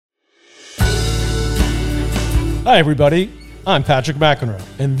Hi, everybody. I'm Patrick McEnroe,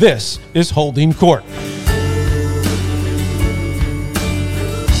 and this is Holding Court.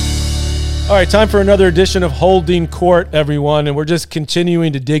 All right, time for another edition of Holding Court, everyone, and we're just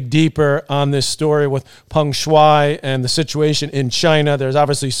continuing to dig deeper on this story with Peng Shuai and the situation in China. There's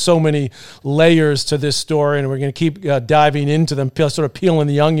obviously so many layers to this story, and we're going to keep diving into them, sort of peeling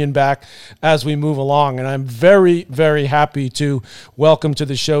the onion back as we move along. And I'm very, very happy to welcome to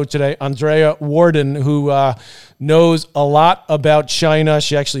the show today Andrea Worden, who knows a lot about China.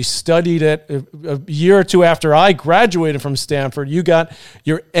 She actually studied it a year or two after I graduated from Stanford. You got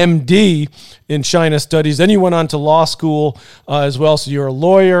your MD in China studies. Then you went on to law school as well. So you're a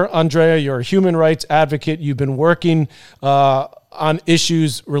lawyer, Andrea. You're a human rights advocate. You've been working on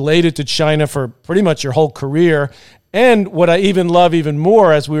issues related to China for pretty much your whole career. And what I even love even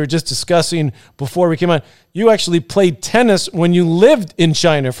more, as we were just discussing before we came on, you actually played tennis when you lived in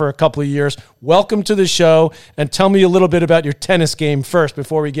China for a couple of years. Welcome to the show, and tell me a little bit about your tennis game first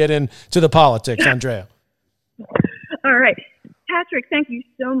before we get into the politics, Andrea. All right. Patrick, thank you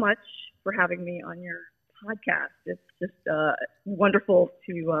so much for having me on your podcast. It's just wonderful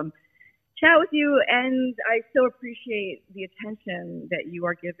to chat with you, and I so appreciate the attention that you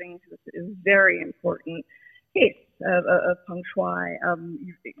are giving to this very important case of Peng Shuai.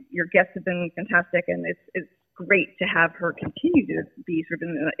 Your guests have been fantastic, and it's great to have her continue to be sort of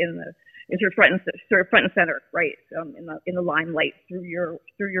in front and center, right, in the limelight through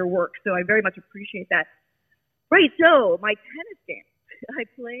your work. So I very much appreciate that. Right. So my tennis game. I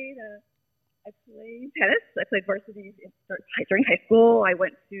played tennis. I played varsity during high school. I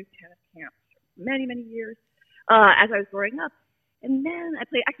went to tennis camps for many, many years as I was growing up. And then I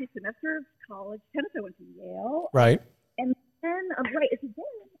played actually a semester of college tennis. I went to Yale. Right. And then,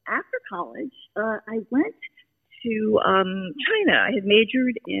 after college, I went to China. I had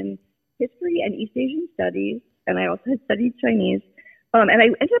majored in history and East Asian studies, and I also had studied Chinese. And I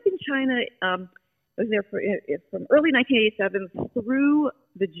ended up in China. I was there from early 1987 through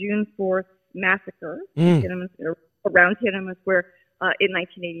the June 4th massacre around Tiananmen Square in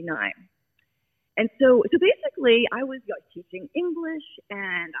 1989. And so basically, I was teaching English,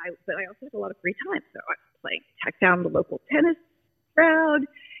 but I also had a lot of free time. So I was playing, found the local tennis crowd,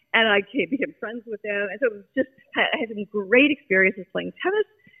 and I became friends with them. And so it was I had some great experiences playing tennis,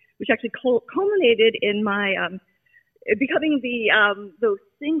 which actually culminated in my becoming the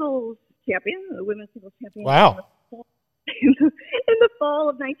singles champion, the women's singles champion. Wow. In the fall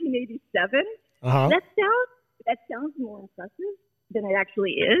of 1987. Uh-huh. That sounds more impressive than it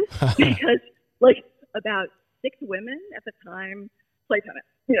actually is, because about 6 women at the time played tennis.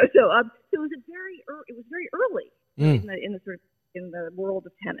 So it was very early in the world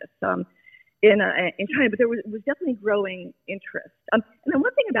of tennis in China, but there was definitely growing interest. And then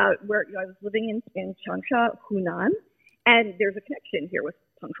one thing about where I was living in Changsha, Hunan, and there's a connection here with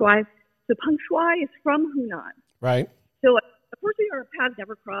Peng Shuai. So Peng Shuai is from Hunan. Right. So unfortunately, our paths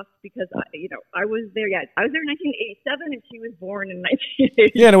never crossed because I was there. Yeah, I was there in 1987, and she was born in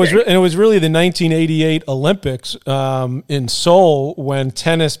 1988. Yeah, and it was really the 1988 Olympics in Seoul when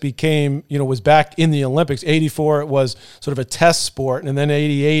tennis became was back in the Olympics. 84 it was sort of a test sport, and then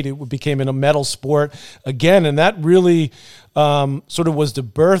 88 it became a medal sport again, and that really sort of was the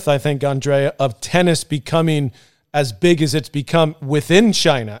birth, I think, Andrea, of tennis becoming as big as it's become within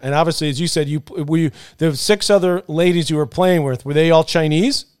China. And obviously, as you said, there were 6 other ladies you were playing with. Were they all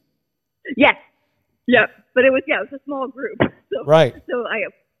Chinese? Yes. Yeah. But it was a small group. So, right. So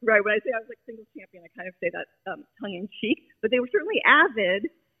when I say I was singles champion, I kind of say that tongue in cheek, but they were certainly avid.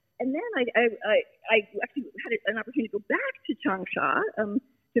 And then I actually had an opportunity to go back to Changsha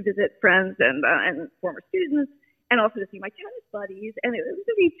to visit friends and former students, and also to see my tennis buddies. And it was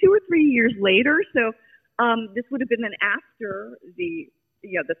maybe 2 or 3 years later. So this would have been then after the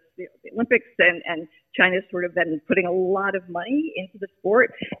Olympics, and China's sort of then putting a lot of money into the sport.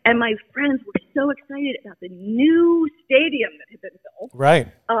 And my friends were so excited about the new stadium that had been built. Right.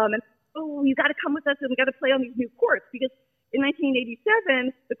 And you got to come with us, and we got to play on these new courts, because in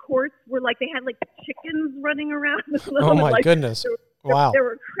 1987 the courts were they had chickens running around. Oh my goodness! Wow. There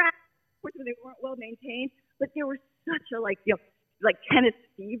were cracks. Of course, they weren't well maintained, but there was such a tennis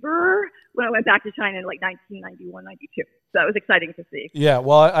fever when I went back to China in 1991, 92. So that was exciting to see. Yeah,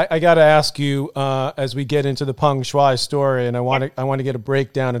 well, I got to ask you as we get into the Peng Shuai story, and I want to get a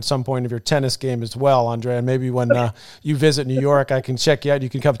breakdown at some point of your tennis game as well, Andrea. And maybe when you visit New York, I can check you out. You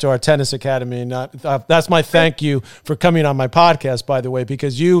can come to our tennis academy. And that's my thank you for coming on my podcast, by the way,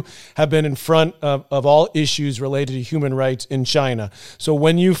 because you have been in front of all issues related to human rights in China. So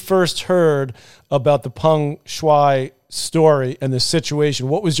when you first heard about the Peng Shuai story and the situation,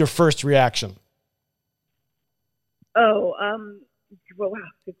 what was your first reaction? Oh, well, wow,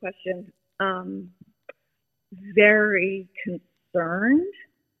 good question. Very concerned,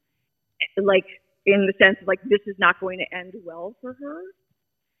 like in the sense of like this is not going to end well for her,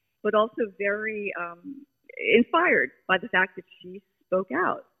 but also very inspired by the fact that she spoke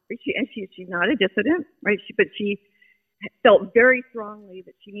out. She's not a dissident, right? But she felt very strongly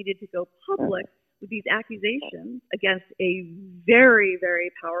that she needed to go public with these accusations against a very,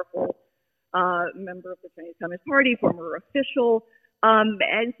 very powerful member of the Chinese Communist Party, former official.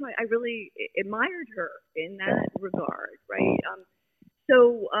 And so I really admired her in that regard, right?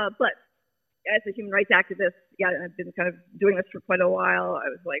 But as a human rights activist, yeah, I've been kind of doing this for quite a while. I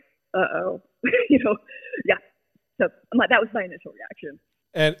was like, yeah. So that was my initial reaction.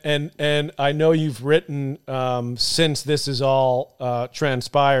 And I know you've written since this is all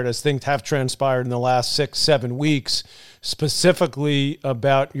transpired, as things have transpired in the last 6-7 weeks, specifically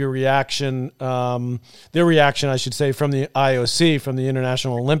about your reaction, their reaction, I should say, from the IOC, from the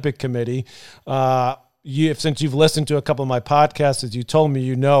International Olympic Committee. Since you've listened to a couple of my podcasts, as you told me,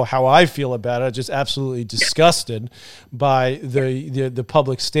 you know how I feel about it. Just absolutely disgusted by the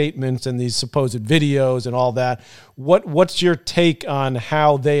public statements and these supposed videos and all that. What's your take on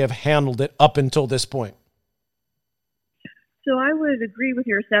how they have handled it up until this point? So I would agree with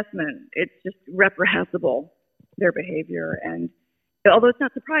your assessment. It's just reprehensible, their behavior. And although it's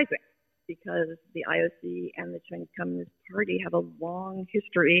not surprising, because the IOC and the Chinese Communist Party have a long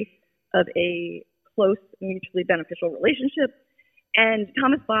history of a close, mutually beneficial relationship. And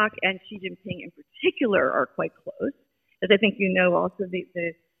Thomas Bach and Xi Jinping in particular are quite close. As I think you know, also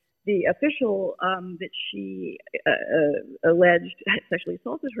the official that she alleged sexually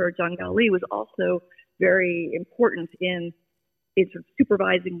assaulted her, Zhang Gaoli, was also very important in sort of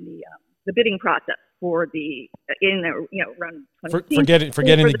supervising the bidding process for around 2016.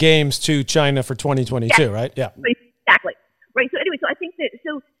 Forgetting the games to China for 2022, right? Yeah. Exactly. Right. So anyway, so I think that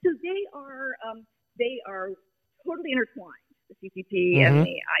so they are totally intertwined, the CCP and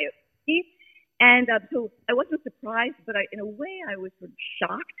the IOC. And so I wasn't surprised, but in a way I was sort of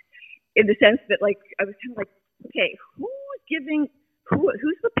shocked in the sense that like I was kind of like, okay,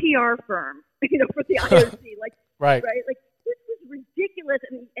 who's the PR firm, for the IOC? Like, right? Like this was ridiculous,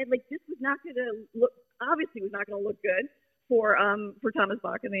 and like this was not going to look good for Thomas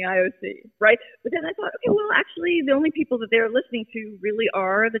Bach and the IOC, right? But then I thought, okay, well, actually, the only people that they're listening to really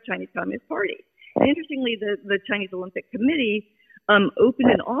are the Chinese Communist Party. And interestingly, the Chinese Olympic Committee opened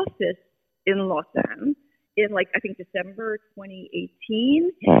an office in Lausanne in I think December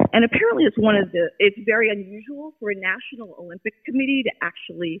 2018, and apparently it's very unusual for a national Olympic committee to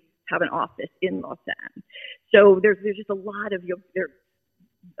actually have an office in Lausanne. So there's just a lot of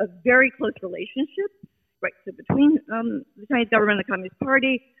a very close relationship. Right, so between the Chinese government and the Communist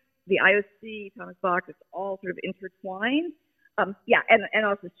Party, the IOC, Thomas Bach, it's all sort of intertwined. And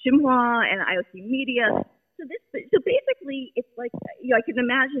also Xinhua and IOC media. So basically, it's like I can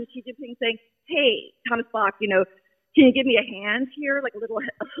imagine Xi Jinping saying, "Hey, Thomas Bach, can you give me a hand here, like a little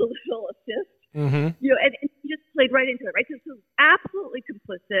assist?" Mm-hmm. And he just played right into it, right? So absolutely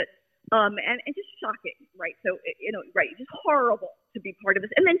complicit, and just shocking, right? So just horrible to be part of this,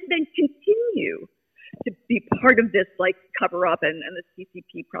 and then to continue to be part of this cover up and the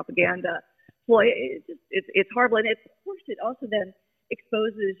CCP propaganda ploy. It's horrible, and of course it also then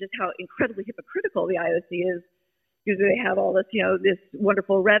exposes just how incredibly hypocritical the IOC is, because they have all this this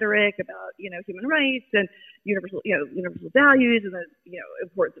wonderful rhetoric about human rights and universal values and the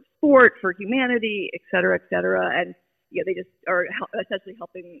importance of sport for humanity, et cetera, and they just are essentially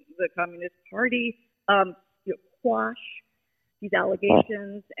helping the Communist Party quash these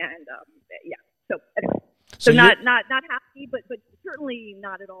allegations and So anyway, so not happy, but certainly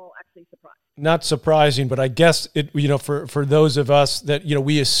not at all actually surprised. Not surprising, but I guess it for those of us that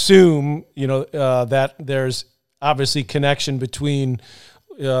we assume that there's obviously connection between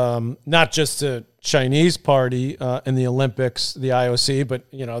not just the Chinese party and the Olympics, the IOC,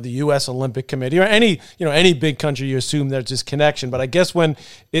 but the U.S. Olympic Committee or any big country. You assume there's this connection, but I guess when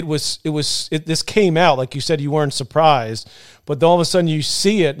this came out, like you said, you weren't surprised, but then all of a sudden you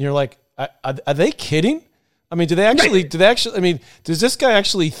see it and you're like, are they kidding? I mean, do they actually, I mean, does this guy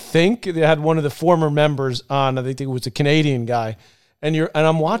actually think? They had one of the former members on, I think it was a Canadian guy, and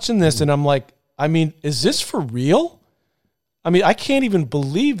I'm watching this and I'm like, I mean, is this for real? I mean, I can't even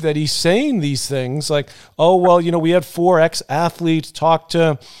believe that he's saying these things like, oh, well, we had 4 ex-athletes talk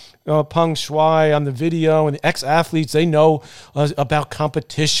to Peng Shuai on the video, and the ex-athletes, they know about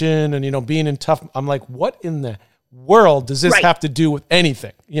competition and, being in tough. I'm like, what in the world does this Right. have to do with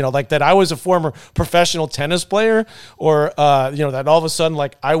anything? You know, like that I was a former professional tennis player, or, that all of a sudden,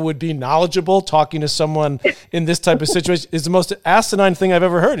 like, I would be knowledgeable talking to someone in this type of situation is the most asinine thing I've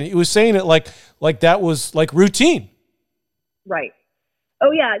ever heard. And he was saying it like that was like routine. Right.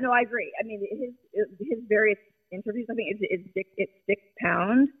 Oh yeah, no, I agree. I mean, his various interviews. I think it's Dick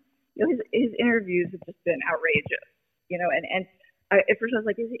Pound. You know, his interviews have just been outrageous. You know, and at first I was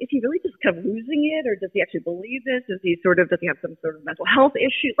like, is he really just kind of losing it, or does he actually believe this? Does he have some sort of mental health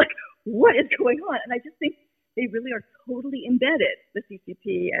issue? Like, what is going on? And I just think they really are totally embedded, the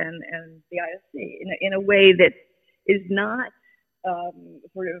CCP and the IOC, in a way that is not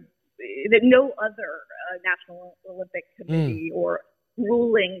that no other National Olympic Committee or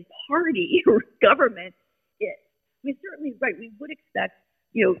ruling party or government is. I mean, certainly, right, we would expect,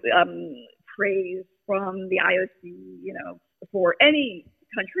 praise from the IOC, for any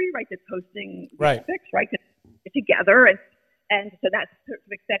country, right, that's hosting the Olympics, right, together, and so that's sort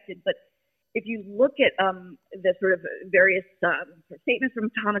of expected. But if you look at the sort of various statements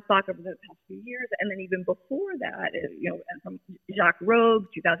from Thomas Bach over the past few years, and then even before that, and from Jacques Rogge,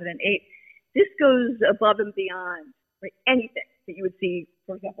 2008, this goes above and beyond, right, anything that you would see,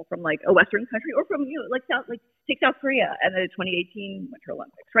 for example, from like a Western country, or from take South Korea and the 2018 Winter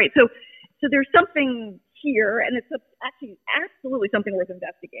Olympics, right? So there's something here, and it's actually absolutely something worth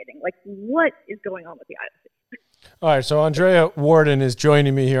investigating. Like, what is going on with the IOC? All right, so Andrea Worden is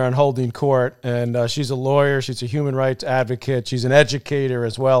joining me here on Holding Court, and she's a lawyer. She's a human rights advocate. She's an educator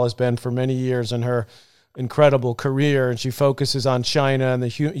as well, has been for many years in her incredible career, and she focuses on China and the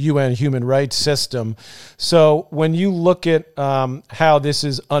UN human rights system. So when you look at how this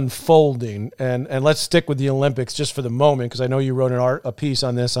is unfolding, and let's stick with the Olympics just for the moment, because I know you wrote a piece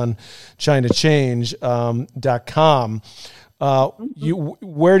on this on ChinaChange.com.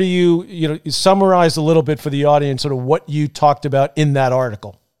 Where do you summarize a little bit for the audience sort of what you talked about in that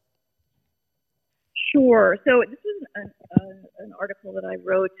article? Sure. So this is an article that I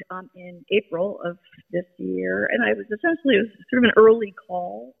wrote in April of this year, and it was sort of an early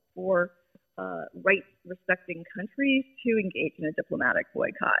call for right-respecting countries to engage in a diplomatic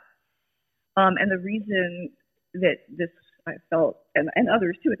boycott. And the reason that this I felt, and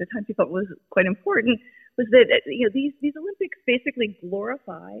others too at the time, felt was quite important, was that these Olympics basically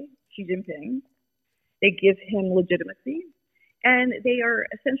glorify Xi Jinping. They give him legitimacy, and they are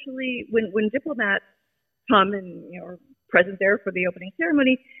essentially, when diplomats come and are present there for the opening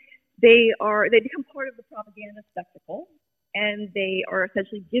ceremony, they become part of the propaganda spectacle, and they are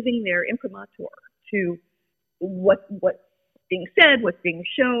essentially giving their imprimatur to what's being said, what's being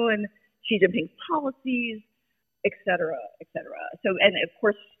shown, Xi Jinping's policies, et cetera, et cetera. So, and of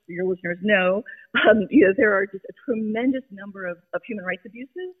course, your listeners know, there are just a tremendous number of human rights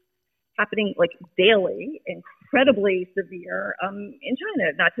abuses happening like daily, incredibly severe in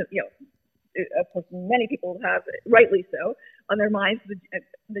China. Not to, of course, many people have, rightly so, on their minds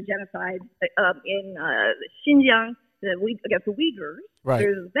the genocide in Xinjiang against the Uyghurs. Right.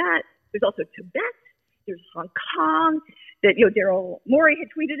 There's that. There's also Tibet. There's Hong Kong that Daryl Morey had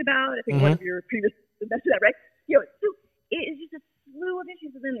tweeted about. I think one of your previous mentioned that, right? So it's just a slew of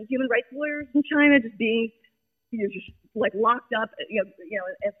issues, and then the human rights lawyers in China just being just like locked up,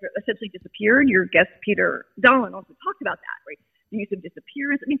 essentially disappeared. Your guest Peter Dahlin also talked about that, right? The use of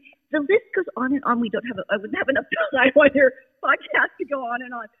disappearance. I mean, the list goes on and on. I wouldn't have enough time on your podcast to go on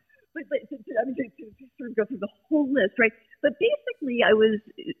and on, but to sort of go through the whole list, right? But basically, I was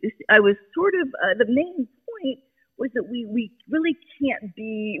sort of the main point was that we really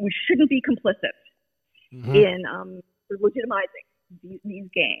we shouldn't be complicit in legitimizing these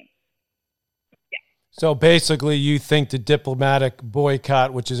games. So basically, you think the diplomatic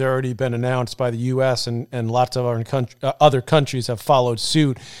boycott, which has already been announced by the U.S. and lots of other countries have followed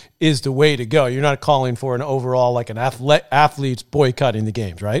suit, is the way to go. You're not calling for an overall, like an athletes boycotting the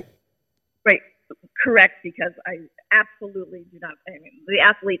games, right? Right. Correct, because I absolutely do not. I mean, the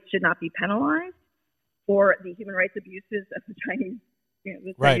athletes should not be penalized for the human rights abuses of the Chinese.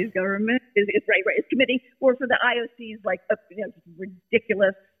 The Chinese government is committing, or for the IOC's just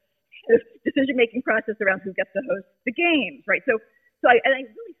ridiculous decision-making process around who gets to host the games, right? So I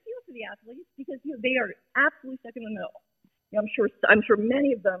really feel for the athletes because they are absolutely stuck in the middle. I'm sure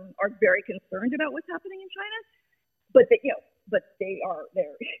many of them are very concerned about what's happening in China, but they're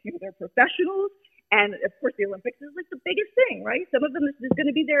professionals, and of course the Olympics is like the biggest thing, right? Some of them this is going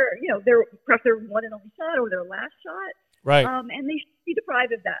to be their perhaps their one and only shot or their last shot. Right. And they should be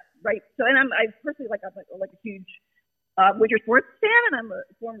deprived of that, right? So, and I personally I'm a huge winter sports fan, and I'm a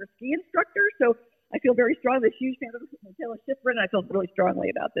former ski instructor. So I feel very strongly. Huge fan of Taylor Schifrin, and I feel really strongly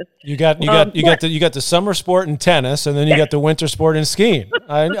about this. You got the summer sport in tennis, and then you got the winter sport in skiing.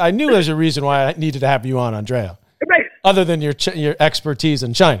 I knew there's a reason why I needed to have you on, Andrea. Right. Other than your expertise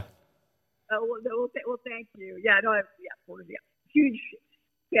in China. Oh well, thank you. Yeah, no, huge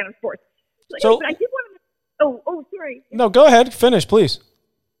fan of sports. So but I did want to. Oh, sorry. No, go ahead. Finish, please.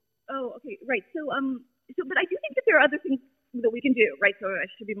 Oh, okay, right. So, but I do think that there are other things that we can do, right? So I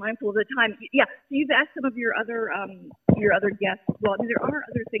should be mindful of the time. Yeah. So you've asked some of your other guests as well. I mean, there are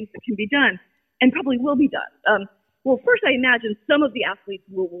other things that can be done, and probably will be done. Well, first, I imagine some of the athletes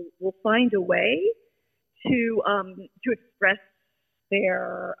will find a way to express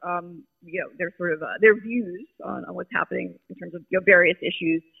their their sort of their views on what's happening in terms of various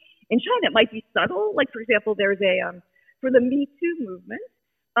issues in China. It might be subtle, like for example, there's a for the Me Too movement.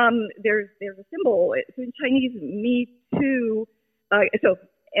 There's a symbol. So in Chinese, Me Too, so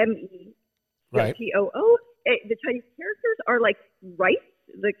M-E-T-O-O. The Chinese characters are like rice.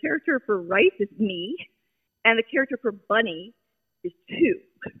 The character for rice is me, and the character for bunny is two.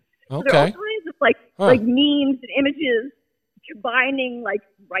 So there are all kinds of like memes and images combining like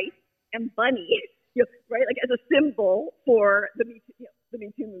rice and bunny, right? Like as a symbol for the Me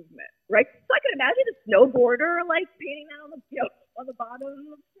Too movement, right? So I can imagine a snowboarder like painting that on the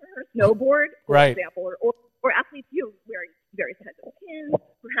bottom of her snowboard, for example, or athletes wearing various kinds of pins,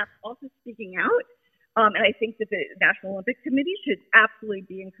 perhaps also speaking out. And I think that the National Olympic Committee should absolutely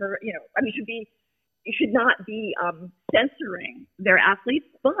be encouraged. It should not be censoring their athletes,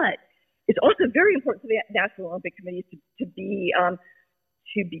 but it's also very important for the National Olympic Committee to be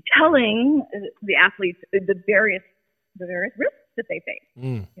telling the athletes the various risks that they face.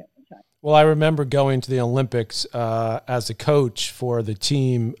 Well, I remember going to the Olympics as a coach for the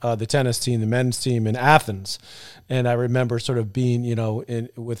team, the tennis team, the men's team in Athens, and I remember sort of being,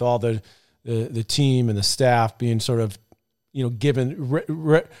 with all the team and the staff being sort of, given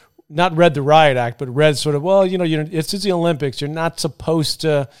not read the riot act, but read sort of, it's just the Olympics. You're not supposed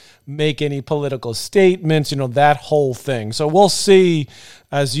to make any political statements, that whole thing. So we'll see,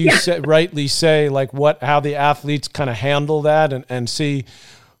 as you rightly say, like how the athletes kind of handle that and see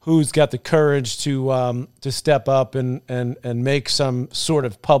who's got the courage to step up and make some sort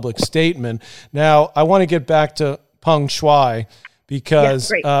of public statement. Now, I want to get back to Peng Shuai,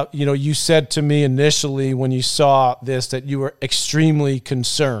 because, you said to me initially when you saw this that you were extremely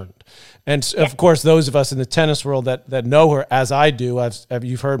concerned. And of course, those of us in the tennis world that know her, as I do,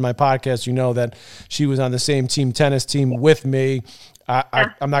 you've heard my podcast, you know that she was on the same tennis team with me.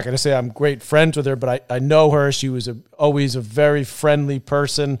 I'm not going to say I'm great friends with her, but I know her. She was always a very friendly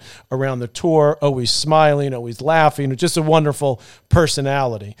person around the tour, always smiling, always laughing, just a wonderful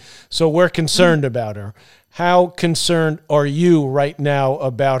personality. So we're concerned about her. How concerned are you right now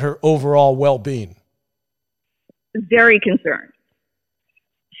about her overall well-being? Very concerned.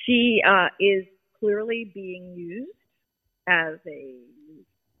 She is clearly being used as a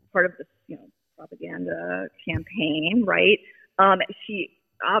part of this, propaganda campaign, right? She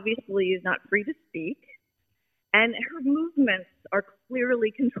obviously is not free to speak, and her movements are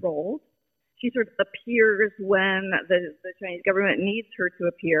clearly controlled. She sort of appears when the Chinese government needs her to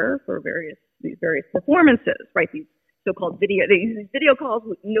appear for these various performances, right? These so-called video calls.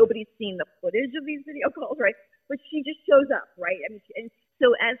 Nobody's seen the footage of these video calls, right? But she just shows up, right? I mean, and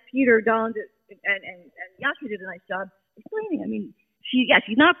so as Peter Dawn and Yashra did a nice job explaining, I mean, she's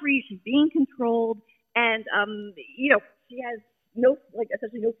not free. She's being controlled, and she has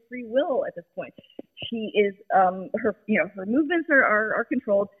essentially no free will at this point. She is her movements are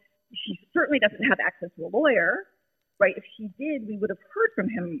controlled. She certainly doesn't have access to a lawyer, right? If she did, we would have heard from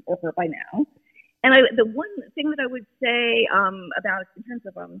him or her by now. And the one thing that I would say about in terms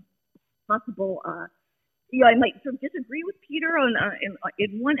of possible, I might sort of disagree with Peter on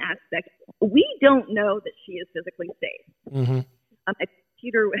in one aspect. We don't know that she is physically safe. Mm-hmm.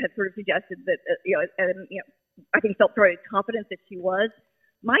 Peter had sort of suggested that I think felt very confident that she was.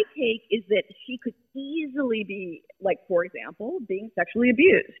 My take is that she could easily be, like, for example, being sexually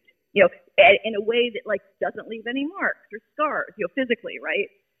abused, in a way that doesn't leave any marks or scars, physically, right?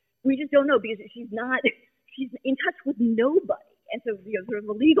 We just don't know because she's in touch with nobody. And so, sort of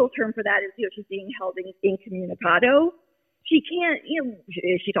the legal term for that is, she's being held incommunicado. She can't,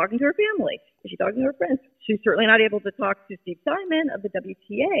 is she talking to her family? Is she talking to her friends? She's certainly not able to talk to Steve Simon of the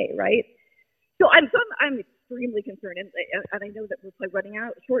WTA, right? So I'm extremely concerned, and I know that we're probably running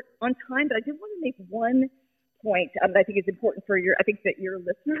out short on time, but I did want to make one point that I think is important for I think that your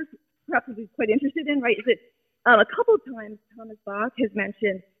listeners perhaps would be quite interested in, right? Is that a couple of times Thomas Bach has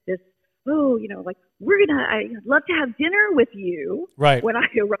mentioned this, I'd love to have dinner with you, right? When I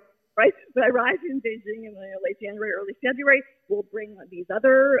arrive, right? when I arrive in Beijing in late January, early February, we'll bring these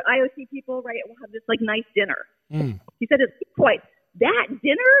other IOC people, right? And we'll have this like nice dinner. He said it's quite that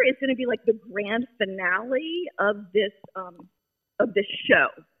dinner is going to be like the grand finale of this show,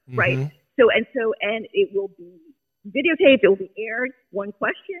 right? So it will be videotaped. It will be aired. One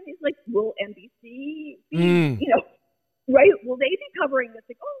question is like, will NBC be, right? Will they be covering this?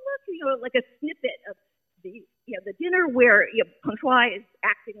 Like, oh look, like a snippet of the dinner where Peng Shuai is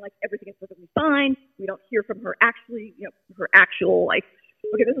acting like everything is perfectly fine. We don't hear from her actually, her actual like,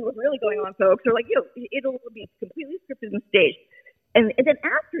 okay, this is what's really going on, folks. Or like, it'll be completely scripted and staged. And then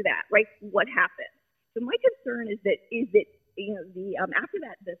after that, right, what happens? So my concern is that after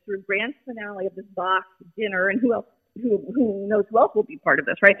that, the sort of grand finale of this box dinner, and who knows who else will be part of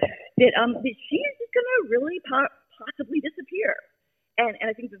this, right? That she is just going to really possibly disappear. And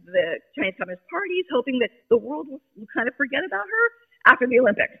I think that the Chinese Communist Party is hoping that the world will kind of forget about her after the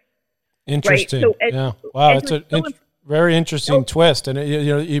Olympics. Interesting. Right? Yeah. Wow. It's a very interesting twist. And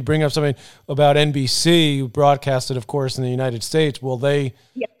you bring up something about NBC, who broadcasted, of course, in the United States.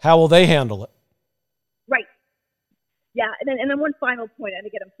 How will they handle it? Right. Yeah. And then one final point. And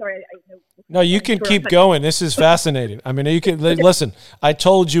again, I'm sorry. I know. No, you can keep going. This is fascinating. I mean, you can listen. I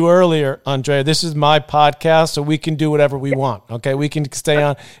told you earlier, Andrea, this is my podcast, so we can do whatever we want. Okay, we can stay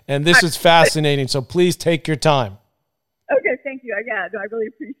on, and this is fascinating. So please take your time. Okay, thank you. Yeah, no, I really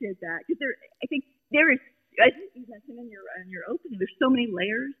appreciate that because I think there is, as you mentioned in your opening, there's so many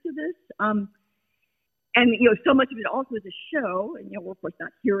layers to this. And so much of it also is a show, and we're of course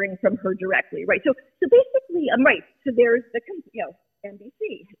not hearing from her directly, right? So basically, right. So there's the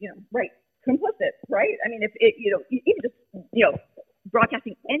NBC, right. Complicit, right? I mean, if it, even just,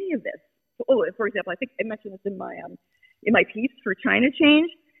 broadcasting any of this. Oh, for example, I think I mentioned this in my piece for China Change.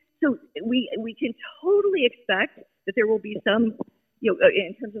 So we can totally expect that there will be some,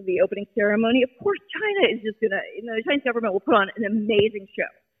 in terms of the opening ceremony. Of course, China is just gonna, the Chinese government will put on an amazing show.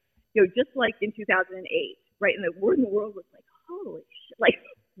 Just like in 2008, right? And the world was like, holy shit, like,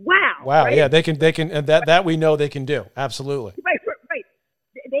 wow. Wow, right? yeah, they can, and that we know they can do. Absolutely. Right.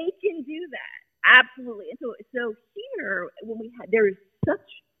 They can do that. Absolutely. And so here, when there's such,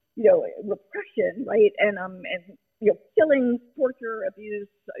 repression, right? And killing, torture, abuse,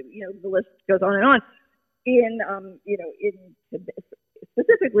 the list goes on and on. In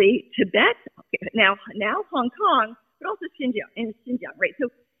specifically Tibet, now Hong Kong, but also Xinjiang, right?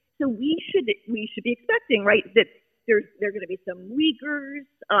 So we should be expecting, right, that there are going to be some Uyghurs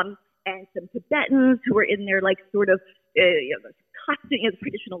and some Tibetans who are in their like sort of the costume, the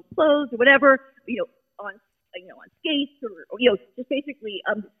traditional clothes or whatever, on skates or just basically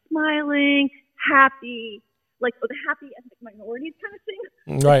smiling, happy, like the happy ethnic minorities kind of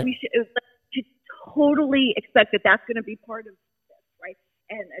thing. Right. We should totally expect that that's going to be part of this, right?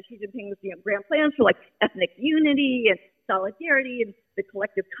 And Xi Jinping was grand plans for like ethnic unity and solidarity and the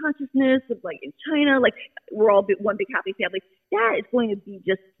collective consciousness of like in China, like we're all one big happy family. That is going to be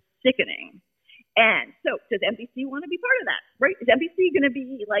just sickening. And so does NBC want to be part of that, right? Is NBC going to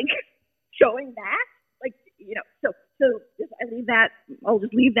be like showing that? Like, so just I'll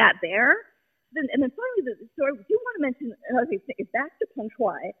just leave that there. And then finally, so I do want to mention another thing, back to Peng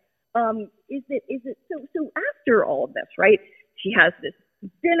Shuai. Is it so after all of this, right? She has this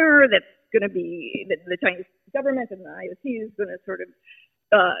dinner that's going to be the Chinese government and the IOC is going to sort of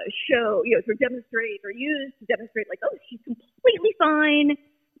show, sort of demonstrate or use to demonstrate like, oh, she's completely fine.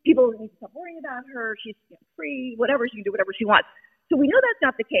 People need to stop worrying about her. She's free, whatever. She can do whatever she wants. So we know that's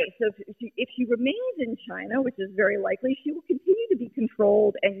not the case. So if she remains in China, which is very likely, she will continue to be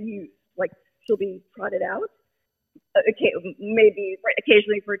controlled and used. Like she'll be trotted out, maybe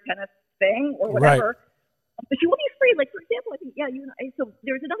occasionally for a tennis thing or whatever. Right. But she will be free. Like, for example, I think, so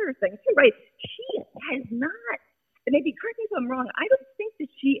there's another thing too, right? She has not, and maybe correct me if I'm wrong, I don't think that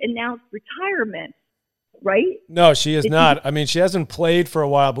she announced retirement, right? No, she is not. I mean, she hasn't played for a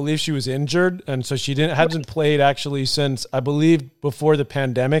while. I believe she was injured, and so she hasn't played actually since, I believe, before the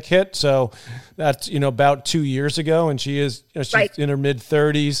pandemic hit. So that's, about 2 years ago, and she's right. in her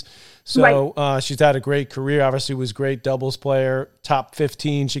mid-30s. So right. She's had a great career. Obviously, was great doubles player, top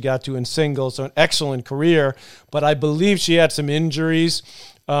 15 she got to in singles, so an excellent career. But I believe she had some injuries.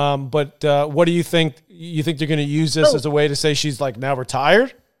 But what do you think? You think they're going to use this as a way to say she's like now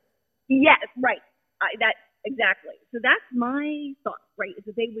retired? Yes, right. That exactly. So that's my thought, right? Is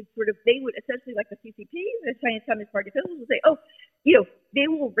that they would essentially like the CCP, the Chinese Communist Party officials, will say, they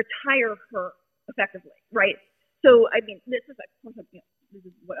will retire her effectively, right? So I mean, this is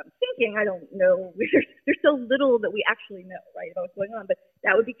what I'm thinking. I don't know. There's so little that we actually know, right, about what's going on. But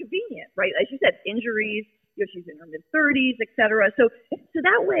that would be convenient, right? As you said, injuries, she's in her mid-30s, et cetera. So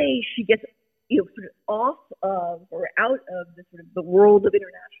that way she gets, sort of off of or out of the sort of the world of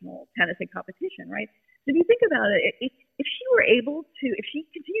international tennis and competition, right? So if you think about it, if she were able to, if she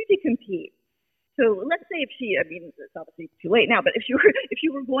continued to compete, so let's say if she, I mean, it's obviously too late now, but if she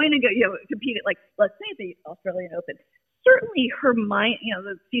were going to go, compete at, like, let's say the Australian Open, certainly her mind,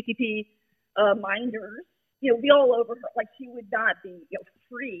 the CCP minders, be all over her. Like, she would not be,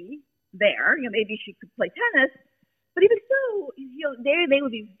 free there. Maybe she could play tennis, but even so, they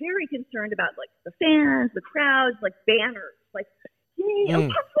would be very concerned about, like, the fans, the crowds, like banners, like, yay, Peng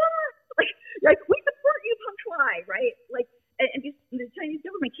Shuai, like we support you, Peng Shuai, right? Like, and the Chinese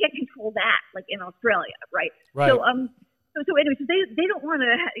government can't control that, like in Australia, right? Right. So anyway, so they don't want to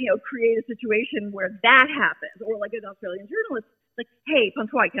create a situation where that happens, or like an Australian journalist, like, hey, Peng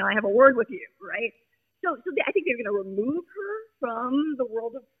Shuai, can I have a word with you, right? So I think they're going to remove her from the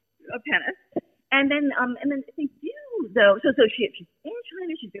world of tennis, and then if they do though, so she's in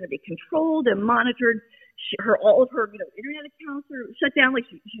China, she's going to be controlled and monitored. All of her internet accounts are shut down, like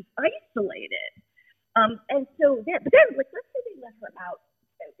she's isolated. And so but then, like, let's say they let her out,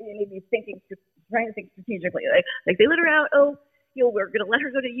 maybe trying to think strategically, like they let her out. Oh, we're going to let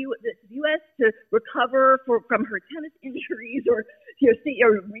her go to the U.S. to recover from her tennis injuries, or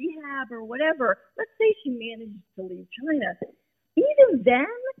or rehab or whatever. Let's say she managed to leave China. Even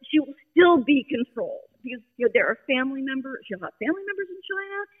then, she will still be controlled because there are family members. She'll have family members in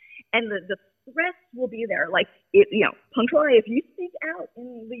China, and the threats will be there. Like, Peng Shuai, if you speak out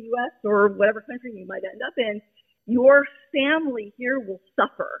in the U.S. or whatever country you might end up in, your family here will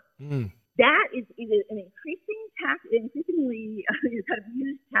suffer. That is an increasingly kind of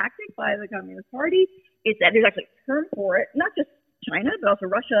used tactic by the Communist Party. It's that there's actually a term for it, not just China, but also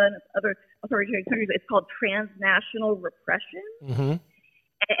Russia and other authoritarian countries. It's called transnational repression. Mm-hmm.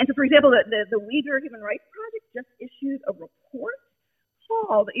 And so, for example, the Uyghur Human Rights Project just issued a report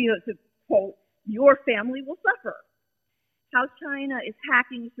called, to quote, "Your family will suffer. How China is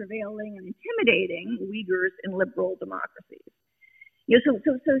hacking, surveilling, and intimidating Uyghurs in liberal democracies." So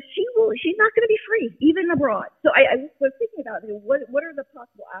she's not going to be free, even abroad. So I was thinking about what are the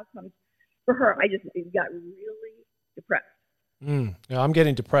possible outcomes for her. I just got really depressed. Yeah, I'm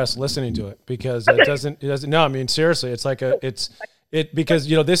getting depressed listening to it because it doesn't. No, I mean, seriously, it's like because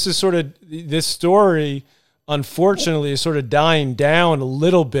this is sort of, this story, unfortunately, is sort of dying down a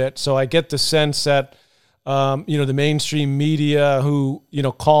little bit. So I get the sense that the mainstream media who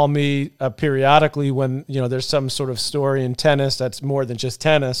call me periodically when there's some sort of story in tennis that's more than just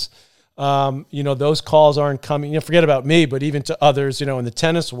tennis. Those calls aren't coming. Forget about me, but even to others, in the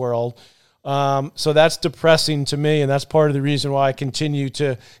tennis world. So that's depressing to me, and that's part of the reason why I continue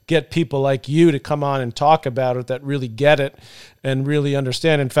to get people like you to come on and talk about it that really get it and really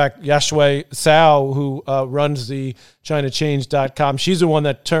understand. In fact, Yashui Cao, who runs the ChinaChange.com, she's the one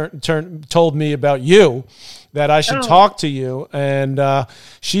that told me about you, that I should talk to you, and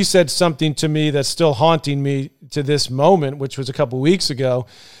she said something to me that's still haunting me to this moment, which was a couple weeks ago,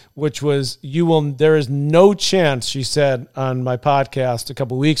 which was, there is no chance, she said on my podcast a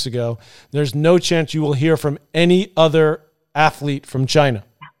couple weeks ago, there's no chance you will hear from any other athlete from China.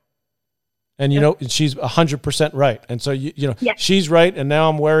 And, she's 100% right. And so, she's right. And now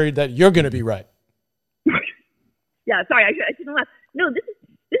I'm worried that you're going to be right. Yeah. Sorry. I shouldn't laugh. No, this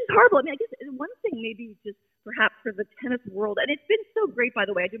is horrible. I mean, I guess one thing maybe just perhaps for the tennis world, and it's been so great, by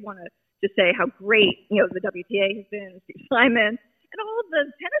the way, I did want to just say how great, the WTA has been, Steve Simon, and all of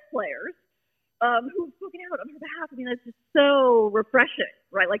the tennis players who've spoken out on her behalf. I mean, that's just so refreshing,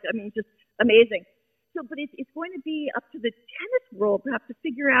 right? Like, I mean, just amazing. So, but it's going to be up to the tennis world perhaps to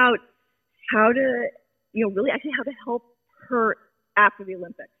figure out how to, really actually how to help her after the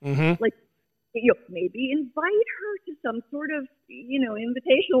Olympics. Mm-hmm. Like, maybe invite her to some sort of,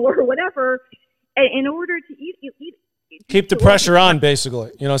 invitational or whatever, in order to keep the pressure on,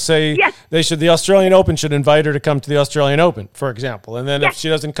 basically. Say yes. The Australian Open should invite her to come to the Australian Open, for example. And then if she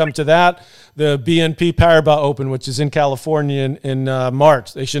doesn't come to that, the BNP Paribas Open, which is in California in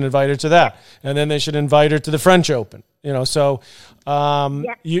March, they should invite her to that. And then they should invite her to the French Open. You're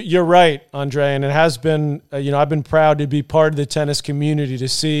right, Andre, and it has been, I've been proud to be part of the tennis community, to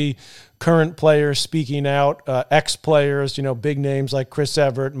see current players speaking out, ex-players, you know, big names like Chris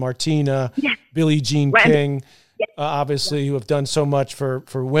Evert, Martina, Billie Jean King, obviously, who have done so much for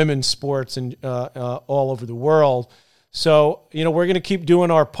women's sports and all over the world. So, you know, we're going to keep doing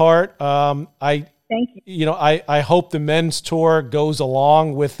our part. Thank you. You know, I hope the men's tour goes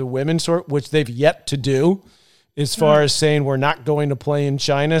along with the women's tour, which they've yet to do. as far as saying we're not going to play in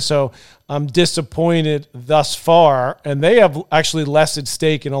China. So I'm disappointed thus far. And they have actually less at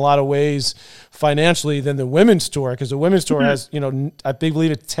stake in a lot of ways financially than the women's tour, because the women's tour has, I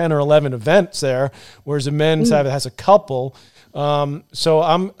believe it's 10 or 11 events there, whereas the men's has a couple. So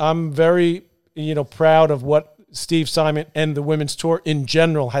I'm very, proud of what Steve Simon and the women's tour in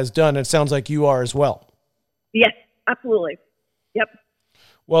general has done. It sounds like you are as well. Yes, absolutely. Yep.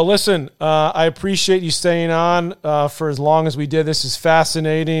 Well, listen, I appreciate you staying on for as long as we did. This is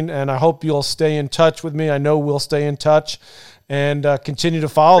fascinating, and I hope you'll stay in touch with me. I know we'll stay in touch and continue to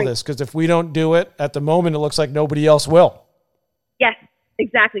follow this, because if we don't do it at the moment, it looks like nobody else will. Yes,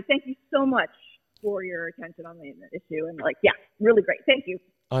 exactly. Thank you so much for your attention on the issue. And really great. Thank you.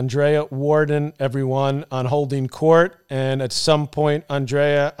 Andrea Worden, everyone, on Holding Court. And at some point,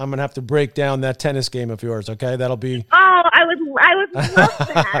 Andrea, I'm going to have to break down that tennis game of yours, okay? That'll be... Oh, I would love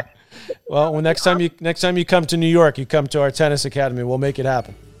that. Well, next time you come to New York, you come to our tennis academy. We'll make it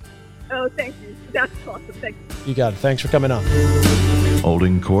happen. Oh, thank you. That's awesome. Thank you. You got it. Thanks for coming on.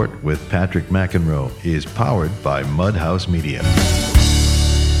 Holding Court with Patrick McEnroe is powered by Mudhouse Media.